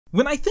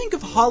When I think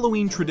of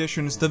Halloween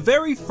traditions, the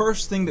very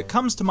first thing that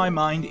comes to my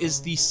mind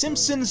is The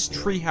Simpsons'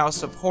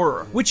 Treehouse of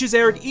Horror, which has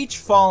aired each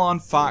fall on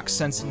Fox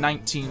since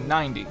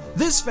 1990.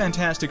 This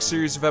fantastic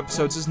series of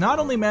episodes has not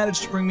only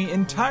managed to bring me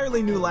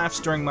entirely new laughs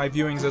during my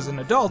viewings as an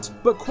adult,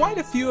 but quite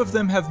a few of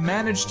them have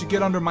managed to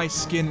get under my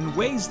skin in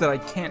ways that I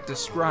can't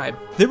describe.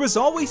 There was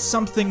always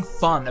something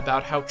fun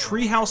about how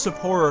Treehouse of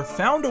Horror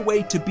found a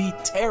way to be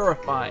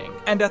terrifying,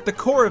 and at the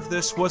core of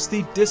this was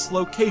the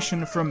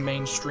dislocation from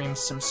mainstream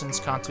Simpsons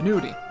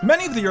continuity.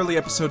 Many of the early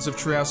episodes of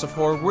Treehouse of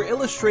Horror were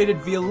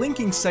illustrated via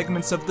linking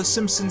segments of the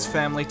Simpsons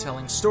family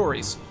telling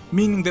stories,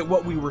 meaning that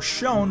what we were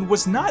shown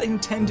was not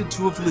intended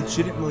to have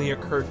legitimately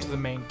occurred to the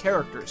main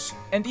characters.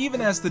 And even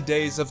as the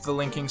days of the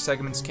linking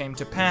segments came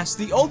to pass,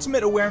 the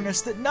ultimate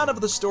awareness that none of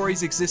the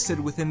stories existed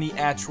within the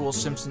actual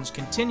Simpsons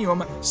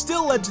continuum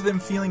still led to them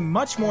feeling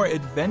much more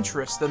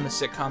adventurous than the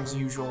sitcom's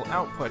usual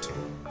output.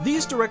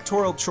 These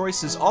directorial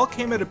choices all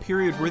came at a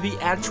period where the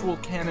actual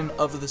canon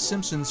of The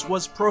Simpsons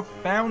was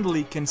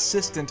profoundly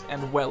consistent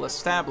and well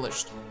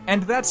established,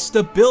 and that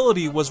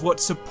stability was what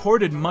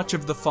supported much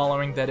of the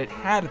following that it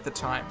had at the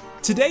time.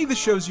 Today, the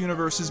show's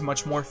universe is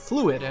much more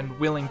fluid and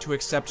willing to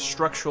accept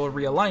structural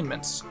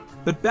realignments,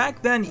 but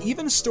back then,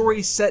 even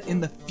stories set in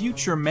the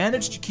future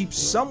managed to keep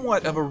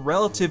somewhat of a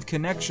relative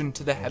connection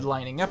to the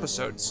headlining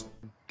episodes.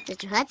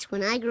 Mr. Hutz,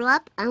 when I grow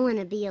up, I want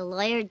to be a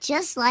lawyer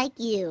just like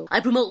you.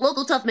 I promote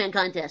local tough man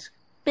contests.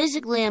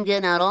 Basically, I'm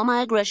getting out all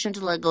my aggression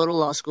till I go to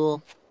law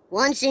school.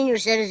 One senior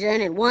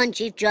citizen and one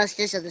Chief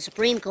Justice of the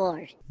Supreme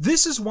Court.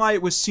 This is why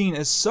it was seen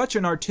as such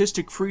an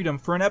artistic freedom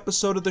for an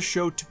episode of the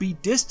show to be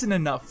distant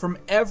enough from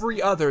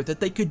every other that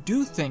they could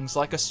do things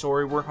like a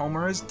story where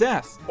Homer is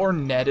death, or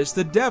Ned is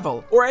the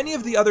devil, or any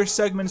of the other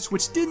segments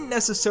which didn't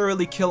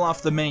necessarily kill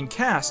off the main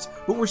cast,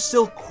 but were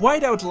still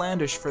quite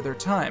outlandish for their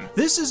time.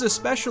 This is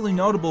especially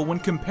notable when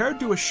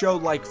compared to a show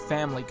like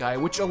Family Guy,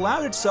 which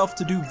allowed itself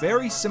to do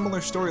very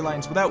similar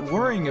storylines without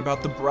worrying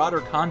about the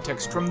broader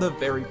context from the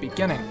very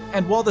beginning.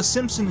 And while The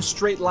Simpsons'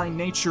 straight-line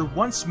nature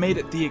once made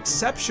it the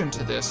exception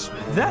to this,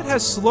 that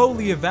has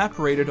slowly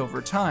evaporated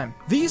over time.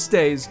 These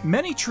days,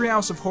 many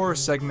Treehouse of Horror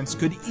segments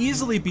could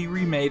easily be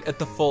remade at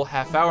the full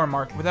half-hour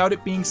mark without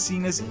it being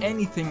seen as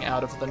anything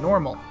out of the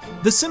normal.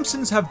 The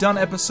Simpsons have done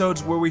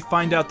episodes where we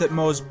find out that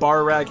Moe's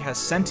bar rag has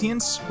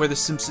sentience, where the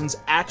Simpsons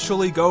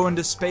actually go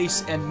into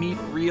space and meet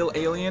real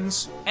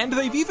aliens, and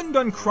they've even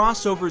done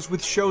crossovers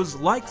with shows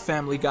like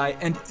Family Guy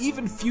and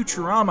even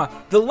Futurama,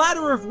 the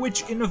latter of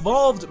which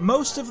involved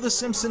most of the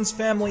Simpsons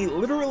family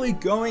literally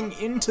going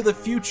into the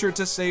future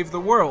to save the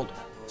world.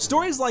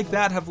 Stories like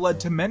that have led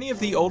to many of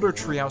the older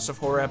Treehouse of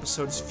Horror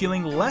episodes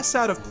feeling less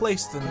out of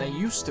place than they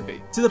used to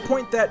be, to the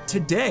point that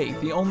today,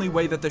 the only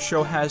way that the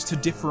show has to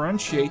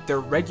differentiate their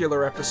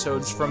regular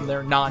episodes from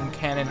their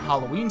non-canon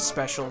Halloween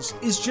specials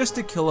is just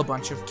to kill a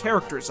bunch of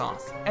characters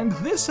off. And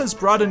this has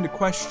brought into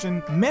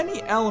question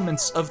many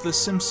elements of The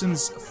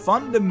Simpsons'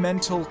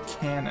 fundamental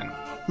canon.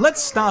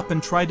 Let's stop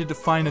and try to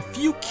define a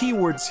few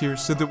keywords here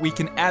so that we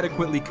can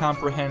adequately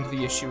comprehend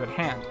the issue at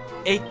hand.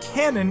 A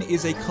canon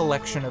is a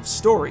collection of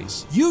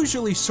stories,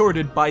 usually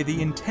sorted by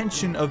the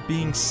intention of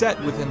being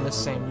set within the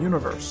same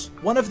universe.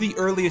 One of the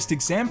earliest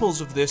examples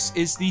of this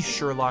is the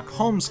Sherlock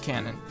Holmes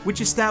canon,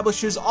 which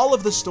establishes all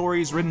of the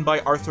stories written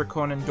by Arthur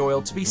Conan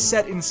Doyle to be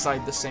set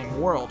inside the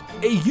same world.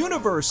 A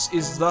universe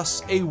is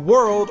thus a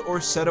world or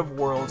set of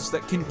worlds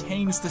that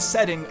contains the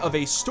setting of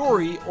a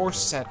story or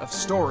set of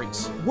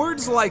stories.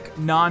 Words like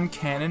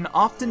non-canon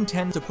often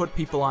tend to put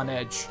people on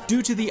edge,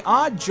 due to the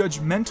odd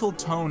judgmental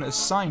tone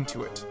assigned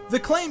to it. The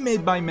claim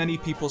made by many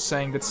people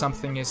saying that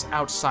something is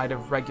outside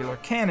of regular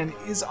canon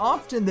is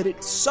often that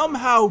it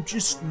somehow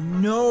just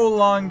no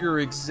longer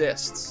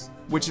exists,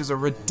 which is a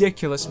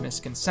ridiculous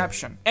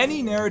misconception.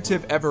 Any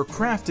narrative ever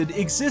crafted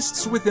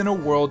exists within a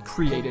world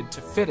created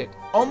to fit it.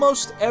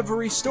 Almost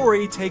every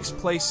story takes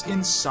place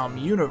in some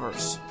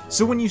universe.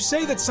 So when you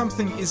say that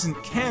something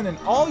isn't canon,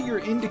 all you're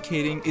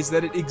indicating is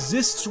that it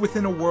exists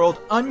within a world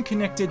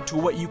unconnected to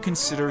what you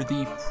consider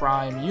the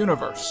prime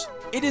universe.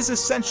 It is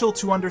essential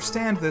to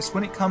understand this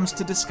when it comes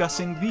to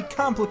discussing the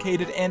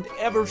complicated and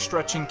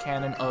ever-stretching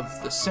canon of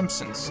The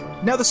Simpsons.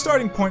 Now, the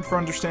starting point for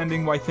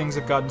understanding why things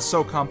have gotten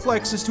so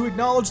complex is to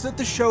acknowledge that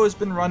the show has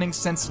been running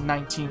since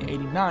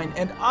 1989,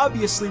 and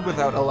obviously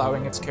without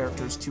allowing its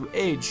characters to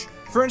age.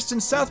 For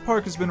instance, South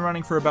Park has been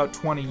running for about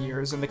 20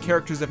 years, and the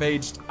characters have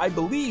aged, I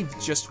believe,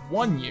 just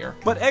 1 year.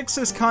 But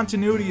excess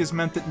continuity has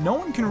meant that no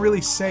one can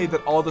really say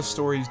that all the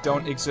stories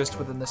don't exist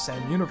within the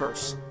same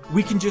universe.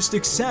 We can just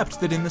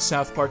accept that in the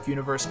South Park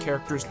universe,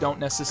 characters don't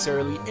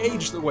necessarily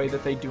age the way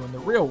that they do in the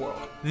real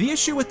world. The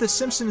issue with The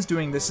Simpsons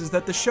doing this is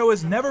that the show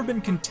has never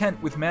been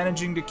content with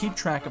managing to keep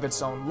track of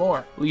its own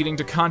lore, leading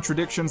to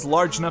contradictions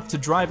large enough to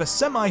drive a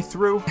semi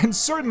through, and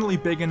certainly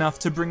big enough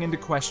to bring into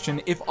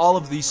question if all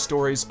of these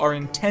stories are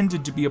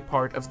intended to be a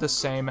part of the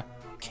same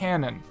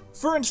canon.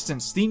 For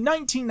instance, the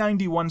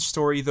 1991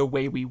 story The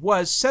Way We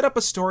Was set up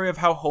a story of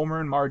how Homer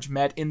and Marge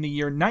met in the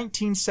year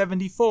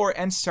 1974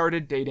 and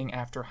started dating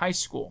after high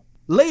school.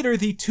 Later,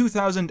 the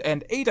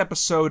 2008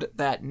 episode,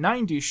 That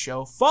 90s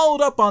Show,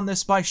 followed up on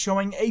this by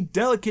showing a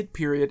delicate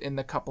period in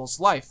the couple's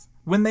life,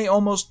 when they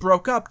almost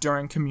broke up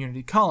during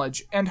community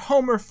college, and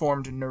Homer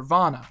formed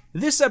Nirvana.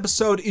 This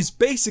episode is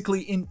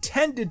basically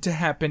intended to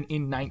happen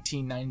in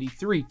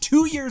 1993,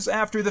 2 years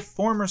after the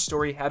former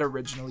story had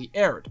originally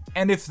aired.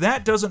 And if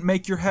that doesn't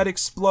make your head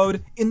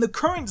explode, in the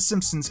current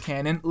Simpsons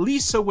canon,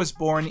 Lisa was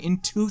born in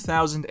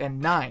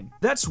 2009.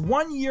 That's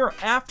 1 year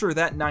after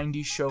That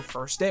 90s Show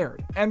first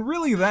aired. And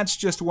really, that's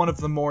just one of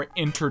the more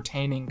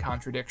entertaining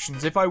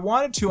contradictions. If I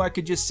wanted to, I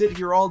could just sit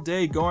here all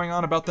day going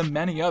on about the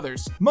many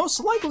others, most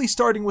likely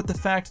starting with the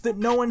fact that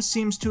no one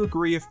seems to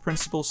agree if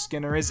Principal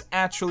Skinner is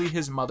actually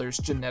his mother's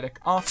genetic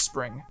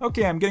offspring.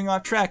 Okay, I'm getting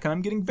off track and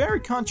I'm getting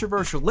very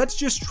controversial. Let's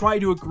just try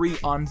to agree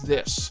on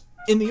this.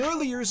 In the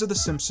early years of The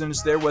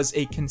Simpsons, there was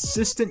a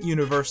consistent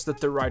universe that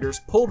the writers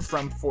pulled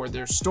from for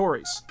their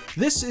stories.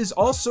 This is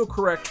also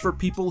correct for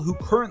people who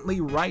currently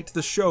write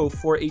the show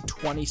for a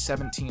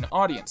 2017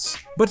 audience.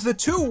 But the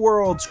two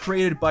worlds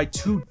created by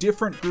two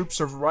different groups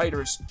of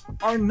writers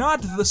are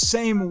not the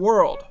same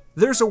world.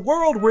 There's a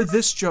world where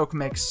this joke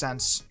makes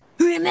sense.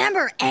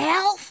 Remember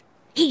Alf?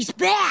 He's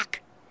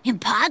back! In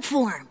pod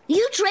form.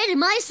 You traded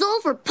my soul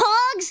for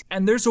Pogs?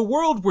 And there's a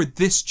world where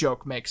this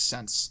joke makes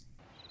sense.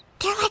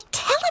 They're like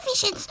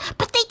televisions,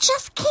 but they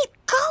just keep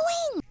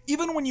going!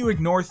 Even when you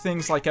ignore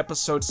things like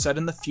episodes set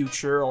in the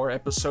future, or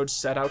episodes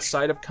set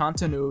outside of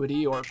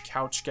continuity, or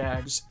couch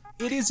gags,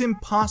 it is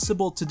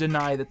impossible to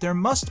deny that there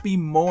must be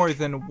more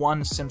than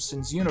one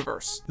Simpsons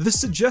universe. The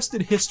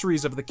suggested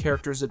histories of the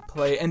characters at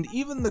play, and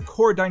even the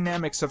core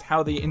dynamics of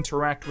how they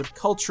interact with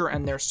culture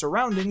and their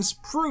surroundings,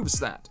 proves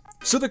that.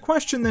 So the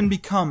question then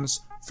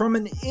becomes, from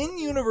an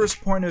in-universe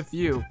point of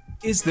view,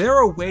 is there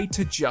a way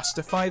to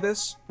justify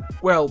this?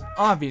 Well,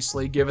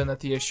 obviously, given that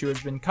the issue has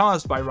been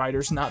caused by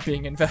writers not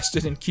being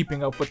invested in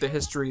keeping up with the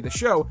history of the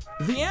show,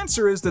 the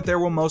answer is that there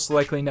will most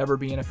likely never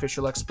be an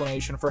official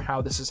explanation for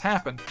how this has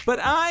happened. But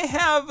I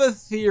have a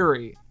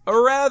theory. A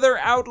rather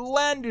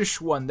outlandish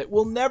one that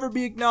will never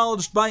be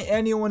acknowledged by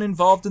anyone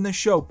involved in the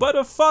show, but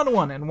a fun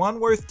one and one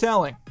worth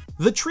telling.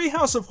 The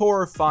Treehouse of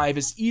Horror 5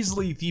 is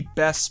easily the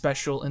best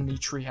special in the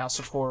Treehouse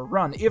of Horror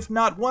run, if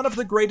not one of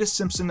the greatest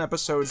Simpson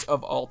episodes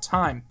of all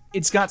time.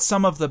 It's got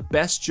some of the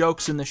best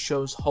jokes in the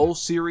show's whole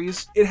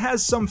series. It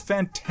has some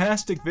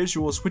fantastic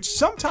visuals, which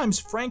sometimes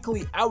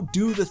frankly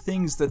outdo the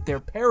things that they're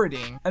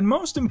parodying. And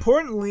most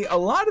importantly, a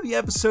lot of the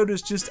episode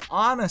is just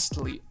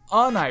honestly,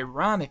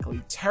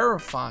 unironically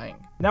terrifying.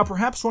 Now,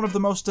 perhaps one of the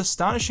most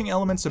astonishing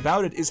elements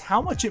about it is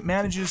how much it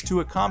manages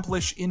to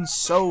accomplish in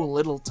so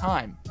little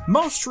time.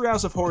 Most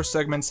Treehouse of Horror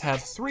segments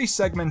have 3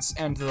 segments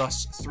and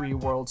thus 3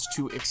 worlds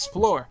to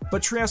explore,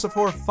 but Treehouse of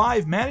Horror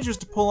 5 manages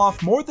to pull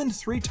off more than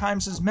 3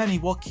 times as many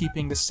while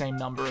keeping the same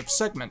number of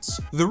segments.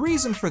 The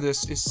reason for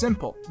this is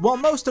simple. While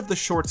most of the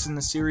shorts in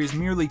the series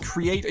merely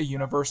create a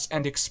universe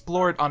and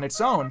explore it on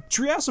its own,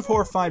 Treehouse of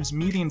Horror 5's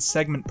median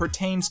segment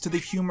pertains to the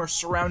humor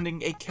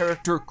surrounding a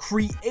character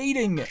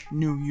creating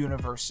new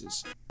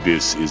universes.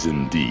 This is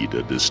indeed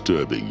a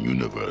disturbing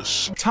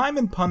universe. Time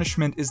and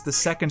Punishment is the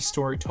second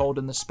story told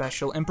in the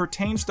special and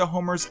pertains to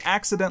Homer's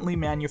accidentally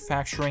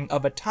manufacturing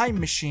of a time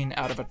machine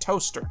out of a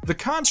toaster. The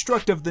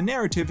construct of the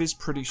narrative is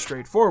pretty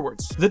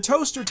straightforward. The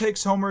toaster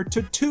takes Homer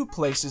to 2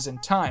 places in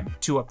time,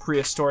 to a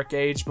prehistoric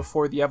age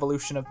before the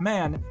evolution of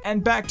man,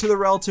 and back to the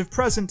relative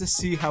present to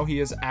see how he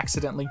has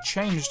accidentally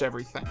changed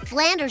everything.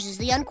 Flanders is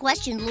the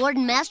unquestioned lord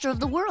and master of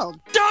the world.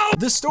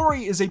 The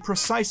story is a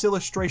precise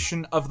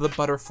illustration of the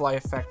butterfly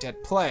effect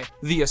at play,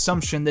 the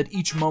assumption that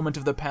each moment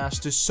of the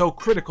past is so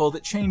critical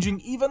that changing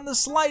even the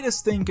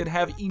slightest thing could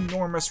have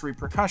enormous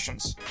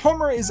repercussions.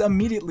 Homer is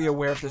immediately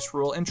aware of this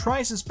rule and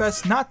tries his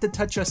best not to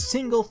touch a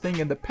single thing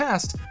in the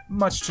past,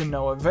 much to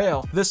no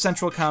avail. The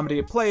central comedy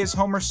at play is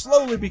Homer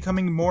slowly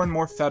becoming more and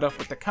more fed up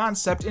with the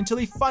concept until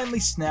he finally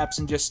snaps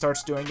and just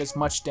starts doing as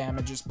much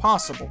damage as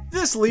possible.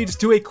 This leads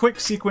to a quick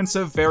sequence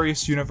of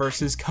various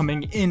universes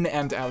coming in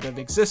and out of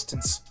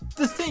existence.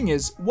 The thing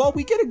is, while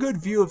we get a good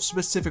view of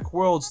specific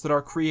worlds that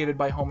are created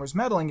by Homer's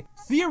meddling,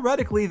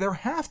 theoretically there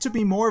have to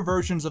be more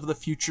versions of the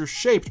future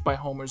shaped by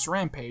Homer's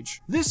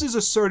rampage. This is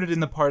asserted in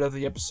the part of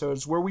the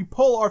episodes where we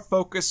pull our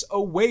focus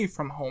away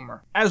from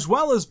Homer, as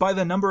well as by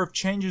the number of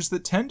changes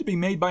that tend to be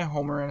made by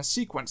Homer in a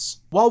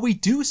sequence. While we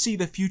do see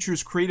the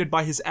futures created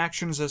by his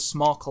actions as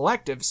small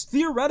collectives,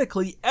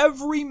 theoretically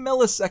every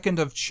millisecond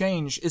of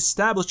change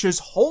establishes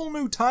whole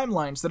new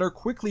timelines that are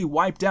quickly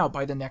wiped out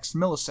by the next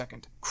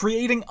millisecond,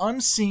 creating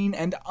unseen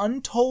and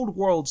untold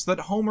worlds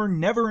that Homer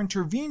never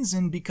intervenes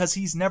in because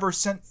he's never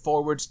sent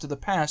forwards to the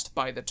past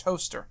by the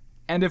toaster.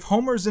 And if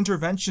Homer's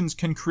interventions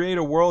can create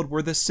a world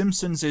where The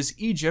Simpsons is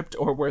Egypt,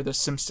 or where The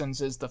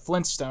Simpsons is the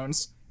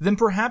Flintstones, then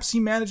perhaps he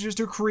manages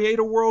to create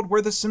a world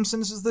where The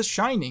Simpsons is The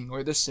Shining,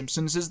 or The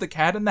Simpsons is The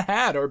Cat in the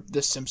Hat, or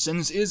The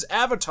Simpsons is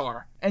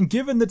Avatar. And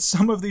given that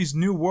some of these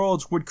new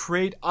worlds would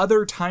create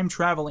other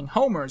time-traveling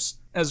Homers,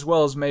 as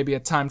well as maybe a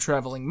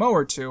time-traveling Moe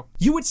or two,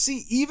 you would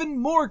see even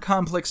more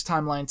complex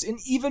timelines and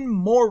even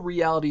more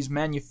realities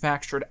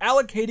manufactured,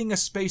 allocating a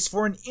space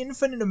for an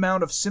infinite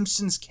amount of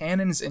Simpsons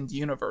canons and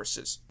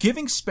universes,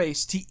 giving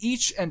space to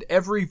each and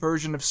every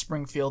version of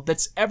Springfield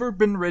that's ever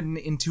been written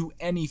into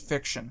any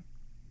fiction.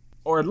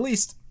 Or at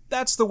least,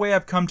 that's the way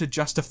I've come to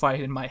justify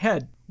it in my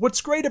head.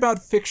 What's great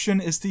about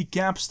fiction is the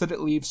gaps that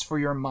it leaves for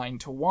your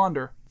mind to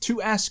wander,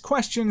 to ask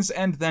questions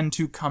and then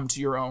to come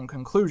to your own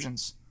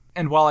conclusions.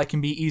 And while I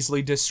can be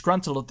easily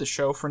disgruntled at the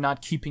show for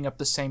not keeping up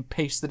the same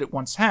pace that it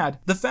once had,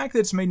 the fact that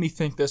it's made me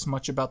think this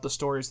much about the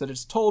stories that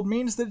it's told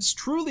means that it's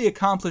truly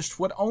accomplished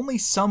what only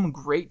some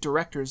great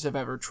directors have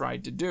ever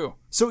tried to do.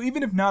 So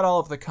even if not all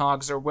of the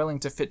cogs are willing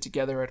to fit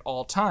together at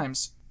all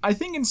times, I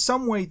think in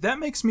some way that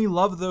makes me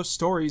love those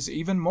stories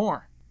even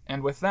more.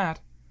 And with that,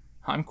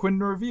 I'm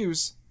Quinton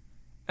Reviews,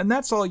 and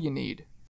that's all you need.